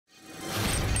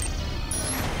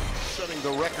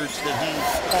the records that he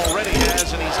already has,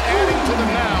 and he's adding to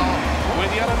them now with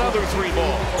yet another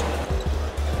 3-ball.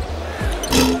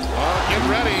 Get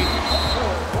ready.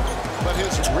 But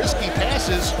his risky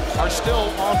passes are still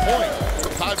on point.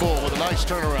 Thibault with a nice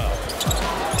turnaround.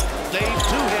 Dave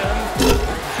to him,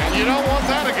 and you don't want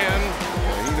that again.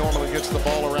 Yeah, he normally gets the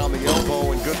ball around the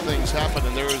elbow and good things happen,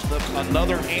 and there is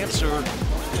another answer.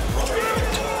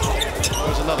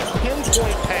 There's another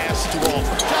pinpoint pass to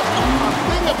Alford. Just a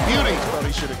thing of beauty. Well,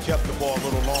 he should have kept the ball a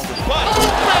little longer. But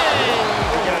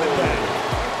he got it back.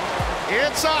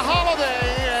 It's a holiday,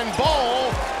 and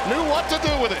Ball knew what to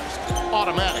do with it.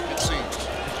 Automatic, it seems.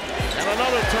 And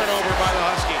another turnover by the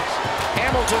Huskies.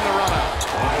 Hamilton the run out.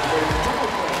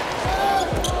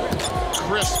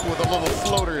 Crisp with a little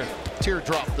floater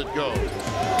teardrop that goes.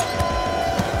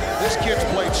 This kid's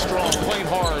played strong, played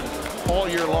hard all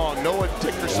year long. Noah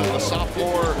Dickerson, the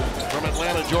sophomore from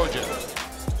Atlanta, Georgia.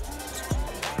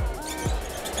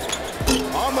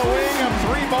 On the wing, a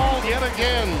 3-ball yet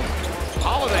again.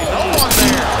 Holiday, no one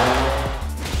there.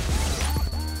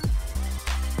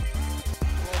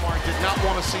 Omar did not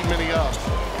want to see many of.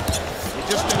 He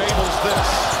just enables this.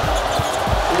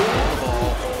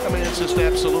 I mean, it's just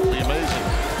absolutely amazing.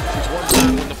 One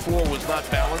time when the floor was not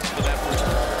balanced, but that was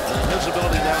his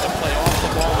ability now to play off the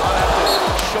ball, not have to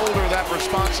shoulder that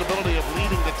responsibility of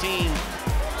leading the team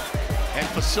and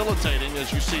facilitating,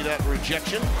 as you see that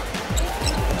rejection.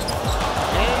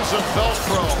 Ends of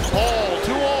Velcro, ball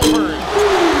to Alford.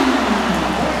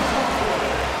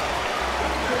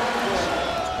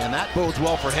 And that bodes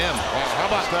well for him. Wow, how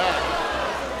about that?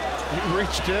 He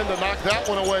reached in to knock that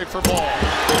one away for Ball.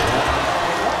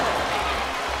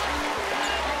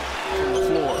 From the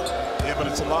floor. Yeah, but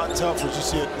it's a lot tougher. You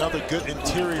see another good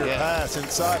interior pass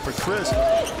inside for Chris.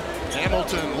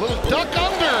 Hamilton, little duck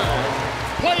under,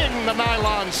 playing the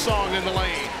nylon song in the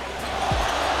lane.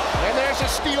 And there's a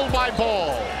steal by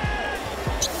Ball.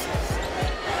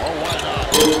 Oh, why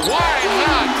not? Why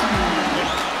not?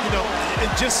 You know, and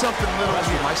just something little.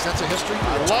 My sense of history.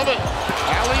 I love it.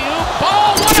 Alley-oop,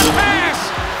 Ball, what a pass!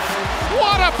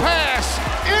 What a pass!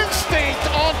 Instinct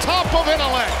on top of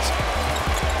intellect.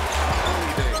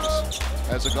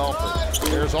 As a golfer.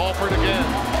 There's Alford again.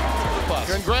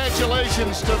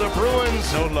 Congratulations to the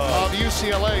Bruins of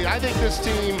UCLA. I think this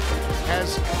team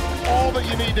has all that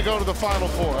you need to go to the Final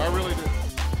Four. I really do.